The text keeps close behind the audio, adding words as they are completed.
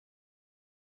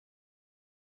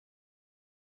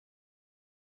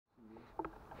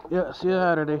Yeah, see you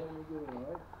Saturday.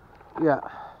 Yeah.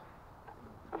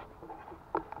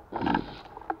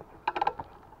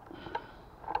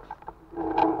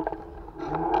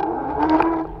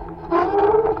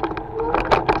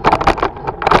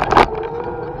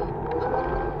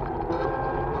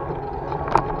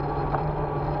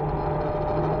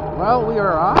 Well, we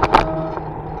are off.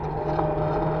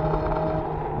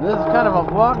 This is kind of a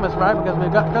vlogmas ride because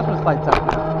we've got Christmas lights up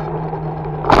now.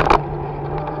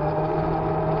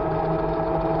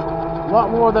 A lot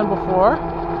more than before.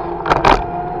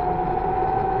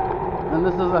 And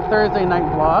this is a Thursday night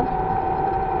vlog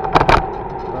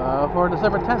for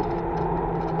December 10th.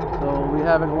 So we'll be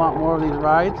having a lot more of these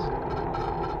rides.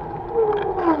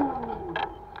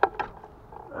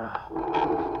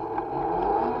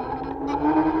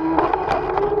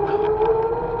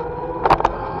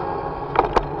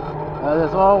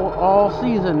 It's all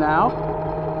season now,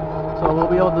 so we'll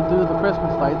be able to do the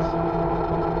Christmas lights.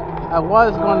 I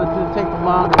was going to take the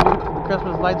longer route to the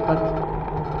Christmas lights, but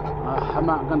I'm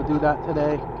not going to do that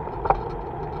today.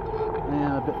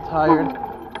 And a bit tired.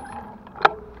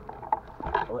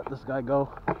 I'll let this guy go.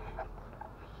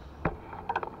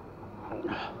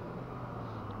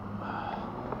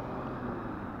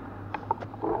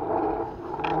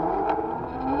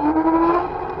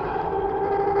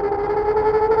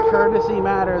 Courtesy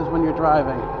matters when you're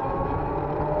driving.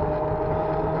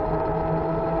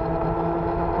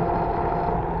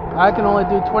 I can only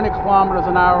do 20 kilometers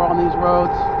an hour on these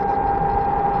roads.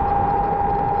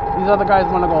 These other guys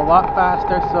want to go a lot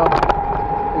faster, so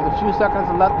there's a few seconds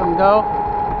to let them go.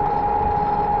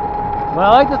 But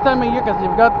I like this time of year because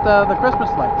you've got the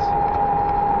Christmas lights.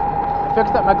 I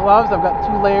fixed up my gloves. I've got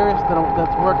 2 layers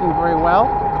that's working very well.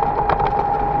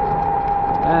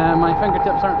 And my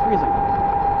fingertips aren't freezing.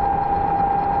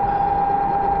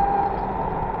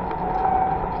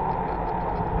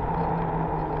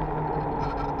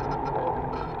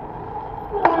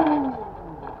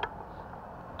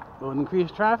 Will increase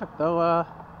traffic though. I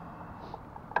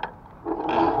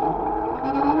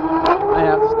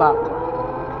have to stop more.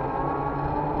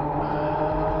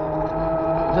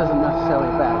 Which isn't necessarily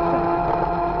a bad thing.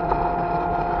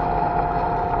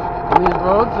 On these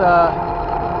roads,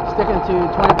 sticking to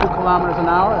 22 kilometers an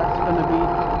hour, that's going to be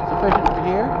sufficient for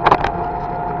here.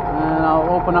 And I'll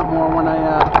open up more when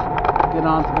I get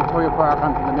onto Victoria Park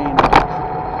onto the main road.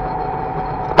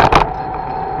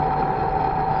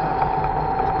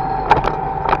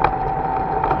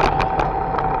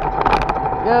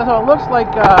 Yeah, so it looks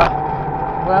like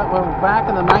we're back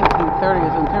in the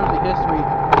 1930s in terms of history.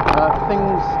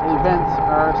 Events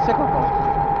are cyclical.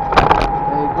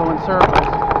 They go in circles.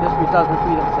 History does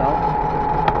repeat itself.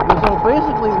 And so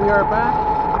basically we are back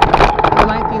in the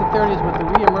 1930s with the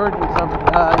re-emergence of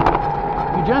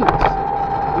eugenics.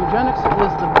 Eugenics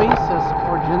is the basis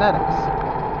for genetics.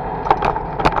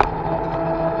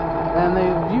 And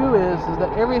the view is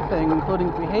that everything,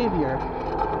 including behavior,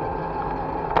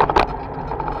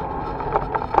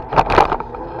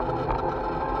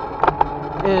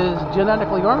 is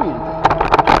genetically oriented.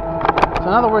 So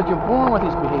in other words, you're born with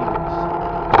these behaviors.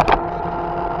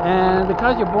 And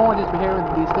because you're born with these behaviors,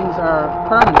 these things are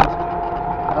permanent.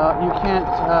 You can't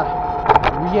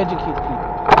re-educate people.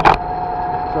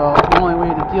 So the only way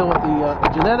to deal with the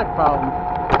genetic problem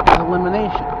is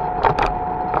elimination.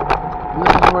 And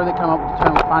this is where they come up with the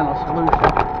term final solution.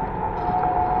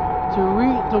 To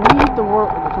rid the world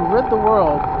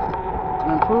and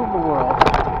improve the world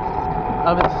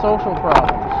of its social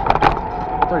problems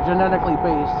that are genetically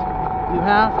based, you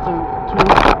have to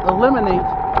eliminate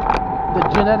the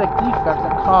genetic defects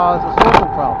that cause the social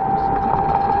problems.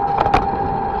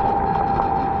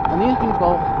 And these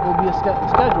people will be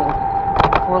scheduled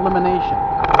for elimination.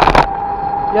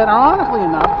 Yet, ironically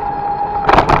enough,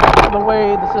 the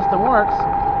way the system works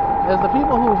is the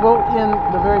people who vote in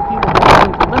the very people who are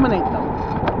going to eliminate them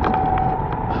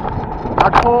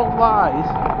are told lies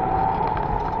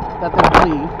that they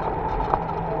believe,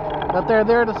 that they're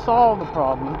there to solve the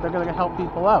problem, that they're going to help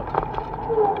people out.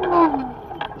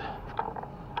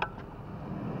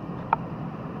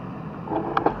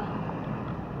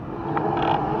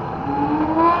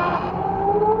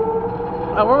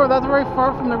 However, that's very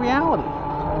far from the reality.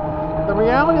 The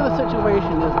reality of the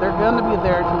situation is they're going to be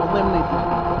there to eliminate these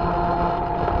people.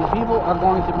 These people are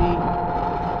going to be,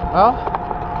 well,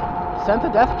 sent to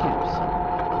death camps.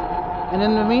 And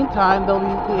in the meantime, they'll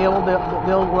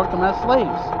work them as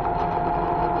slaves.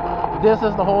 This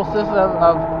is the whole system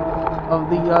of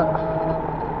the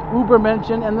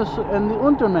Übermenschen and the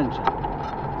Untermenschen,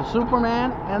 the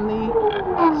Superman and the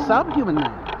subhuman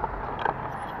man.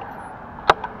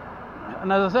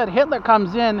 And as I said, Hitler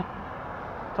comes in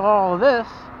to all of this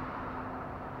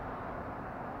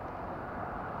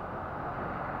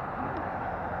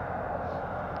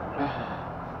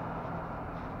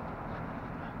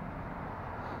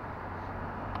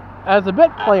as a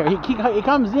bit player. He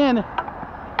comes in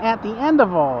at the end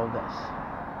of all of this.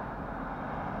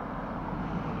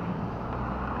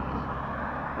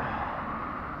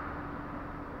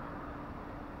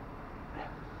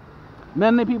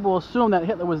 Many people assume that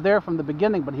Hitler was there from the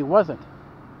beginning, but he wasn't.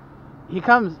 He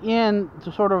comes in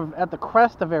to sort of at the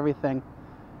crest of everything,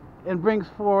 and brings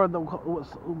forward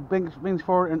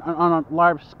on a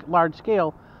large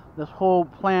scale this whole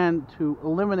plan to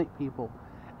eliminate people.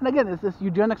 And again, it's this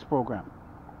eugenics program.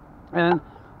 And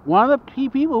one of the key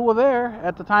people who were there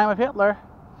at the time of Hitler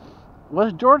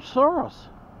was George Soros,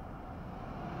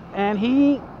 and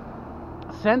he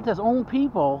sent his own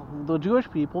people, the Jewish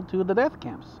people, to the death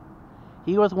camps.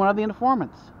 He was one of the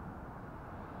informants.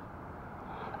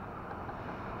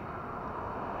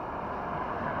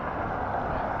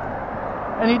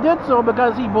 And he did so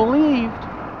because he believed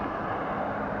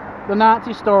the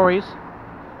Nazi stories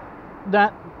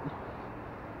that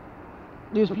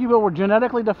these people were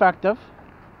genetically defective,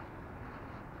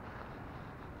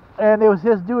 and it was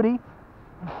his duty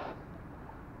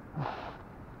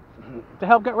to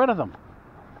help get rid of them.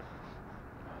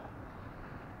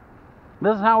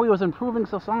 This is how he was improving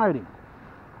society.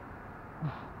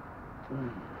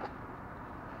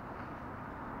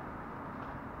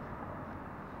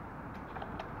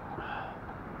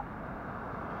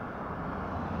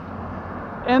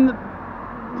 And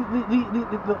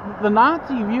the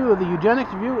Nazi view, the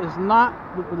eugenics view, was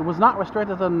not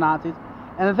restricted to the Nazis.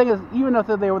 And the thing is, even if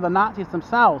they were the Nazis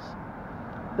themselves,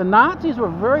 the Nazis were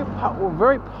very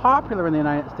popular in the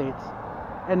United States,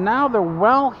 and now they're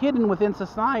well hidden within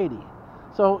society.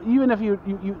 So even if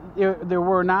there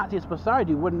were Nazis beside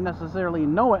you, wouldn't necessarily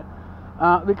know it,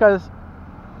 because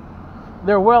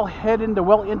they're well hidden, they're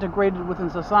well integrated within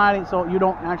society, so you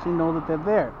don't actually know that they're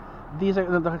there. These are,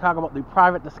 they talk about the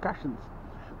private discussions.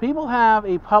 People have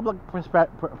a public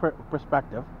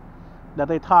perspective that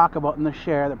they talk about and they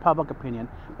share, their public opinion,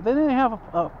 but then they have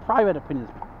private opinions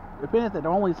that are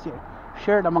only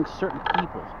shared amongst certain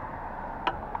people,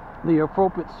 the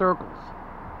appropriate circles.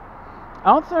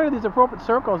 Outside of these appropriate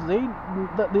circles,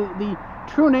 the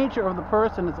true nature of the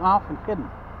person is often hidden.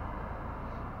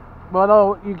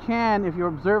 Although you can, if you're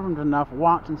observant enough,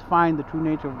 watch and find the true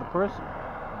nature of the person.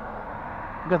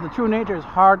 Because the true nature is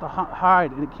hard to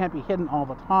hide, and it can't be hidden all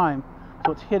the time,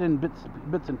 so it's hidden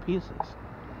bits and pieces.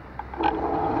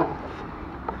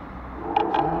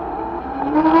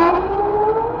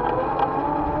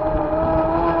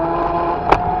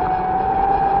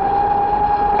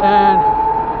 And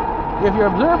if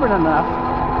you're observant enough,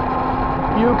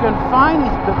 you can find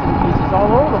these bits and pieces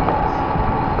all over the place.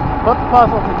 Put the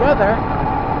puzzle together,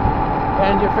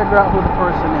 and you figure out who the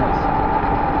person is,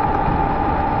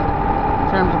 in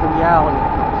terms of the reality of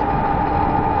the person.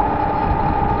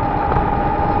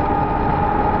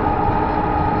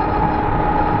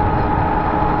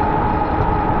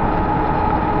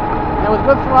 And with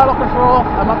good throttle control,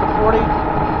 I'm up to 40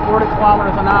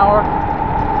 kilometers an hour.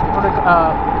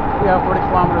 40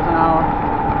 kilometers an hour.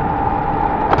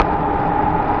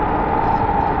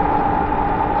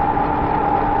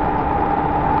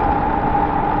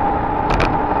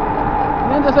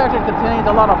 The intersection contains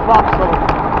a lot of bumps, so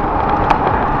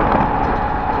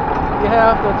you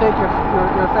have to take your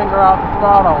finger off the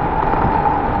throttle.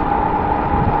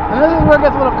 And this is where it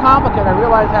gets a little complicated. I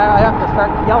realize I have to start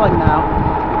yelling now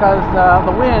because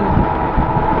the wind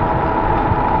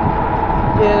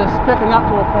is picking up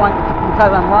to a point,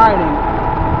 because I'm riding,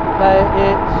 that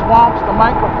it swamps the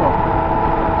microphone.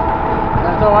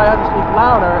 And so I have to speak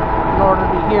louder in order to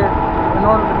be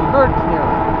heard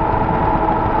clearly.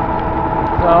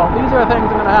 So these are things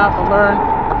I'm going to have to learn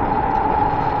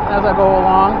as I go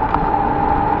along.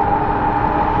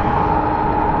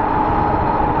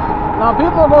 Now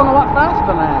people are going a lot faster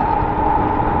than I am.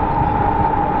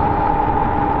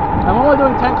 I'm only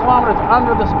doing 10 kilometers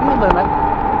under the speed limit,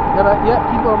 yet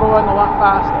people are going a lot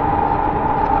faster.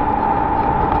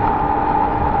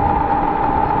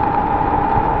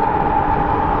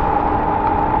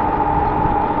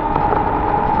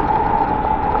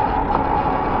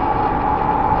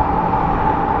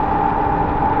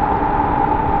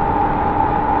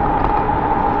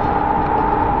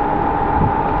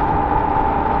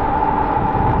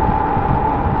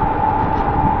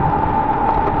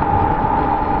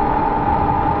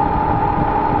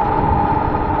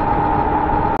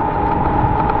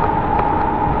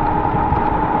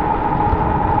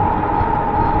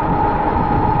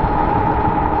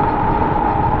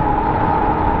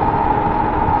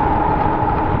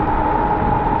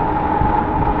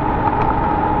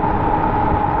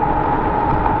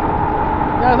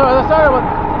 So I started with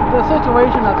the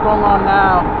situation that's going on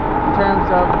now in terms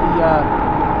of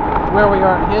where we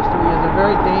are in history is a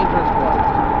very dangerous one.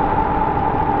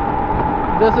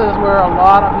 This is where a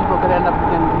lot of people could end up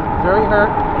getting very hurt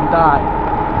and die.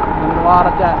 And a lot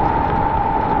of death.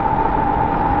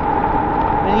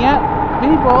 And yet,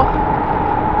 people,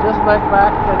 just like back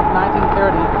in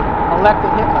 1930, elected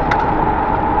Hitler.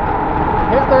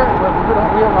 Hitler, what we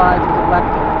don't realize, was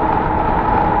elected.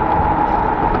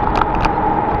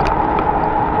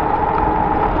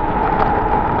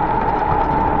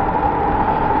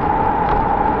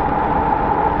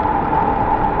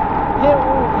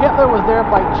 Hitler was there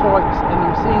by choice, and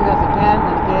I'm seeing this again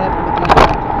and again and again.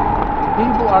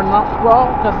 People are not, well,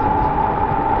 because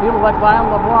people like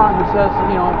Lionel LeBron, who says,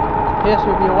 you know,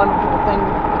 history would be a wonderful thing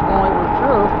if only it were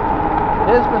true.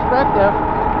 His perspective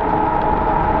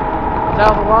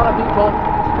tells a lot of people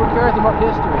who cares about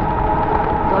history.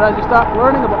 But as you stop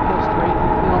learning about history,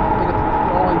 you don't think it's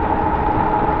only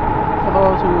for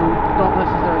those who don't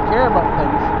necessarily care about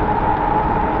things,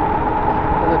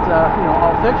 but it's, you know,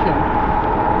 all fiction.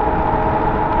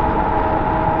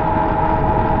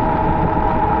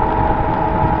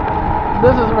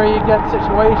 This is where you get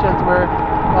situations where,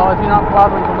 well, if you're not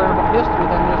bothering to learn about history,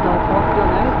 then there's no point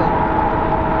doing anything.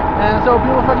 And so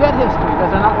people forget history because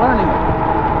they're not learning it.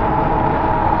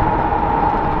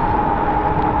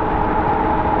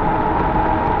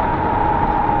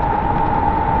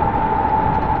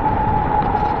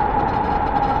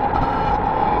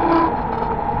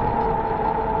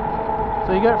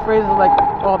 So you get phrases like,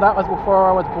 oh, that was before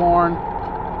I was born,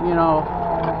 you know.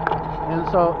 And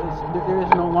so there is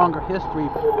no longer history,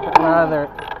 but rather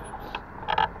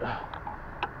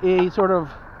a sort of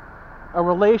a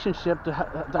relationship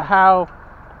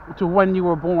to when you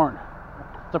were born.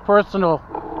 It's a personal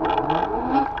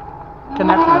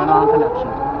connection or non-connection.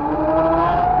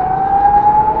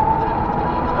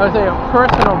 I would say a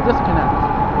personal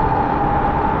disconnect.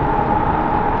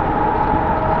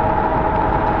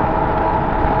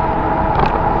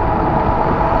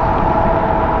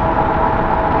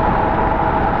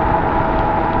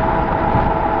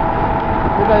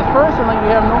 Because personally,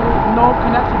 you have no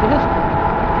connection to history.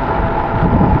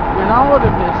 Your knowledge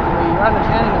of history, your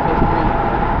understanding of history,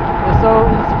 is so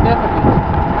insignificant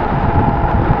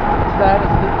that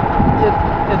it's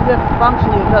as if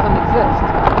functionally it doesn't exist.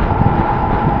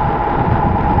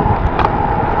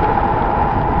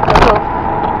 And so,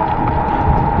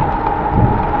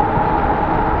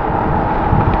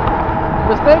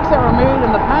 mistakes that were made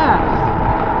in the past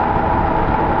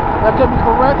that could be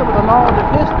corrected with the knowledge of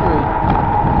history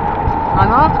are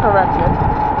not corrected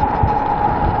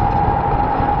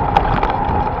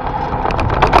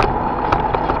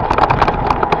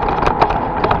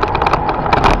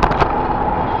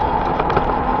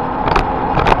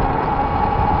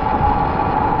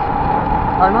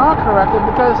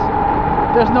because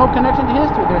there's no connection to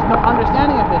history, there's no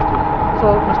understanding of history.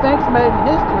 So mistakes made in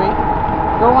history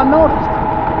go unnoticed.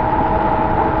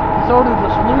 So do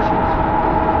the solutions.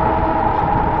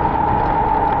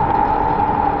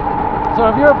 So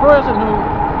if you're a person who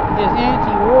is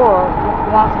anti-war,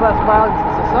 wants less violence in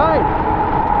society,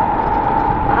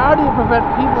 how do you prevent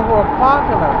people who are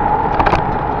popular,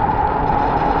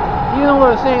 even though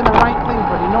they're saying the right thing,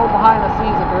 but you know behind the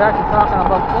scenes that they're actually talking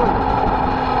about poison,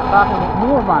 talking about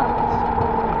more violence?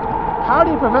 How do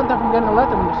you prevent them from getting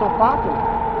elected when they're so popular?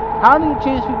 How do you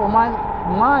change people's minds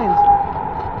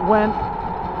when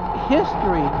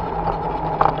history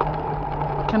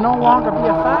can no longer be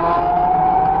a factor?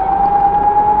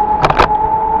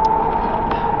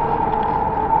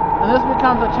 And this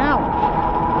becomes a challenge.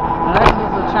 And actually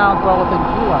this is a challenge well within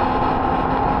Greate.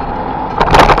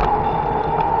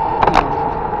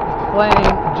 Playing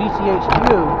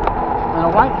GCHQ and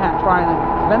a white hat trying to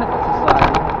benefit society,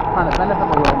 trying to benefit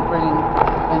the world, bringing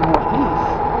in more peace,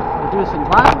 reducing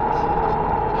violence.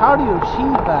 How do you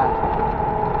achieve that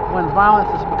when violence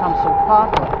has become so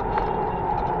popular?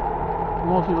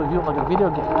 Most people view it like a video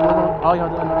game. All you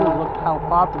have to do is look at how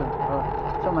popular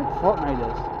something like Fortnite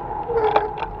is.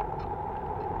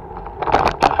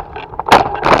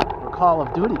 Call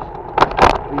of Duty,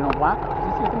 you know, Black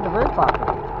Ops. These things are very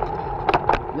popular,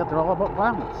 yet they're all about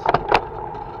violence.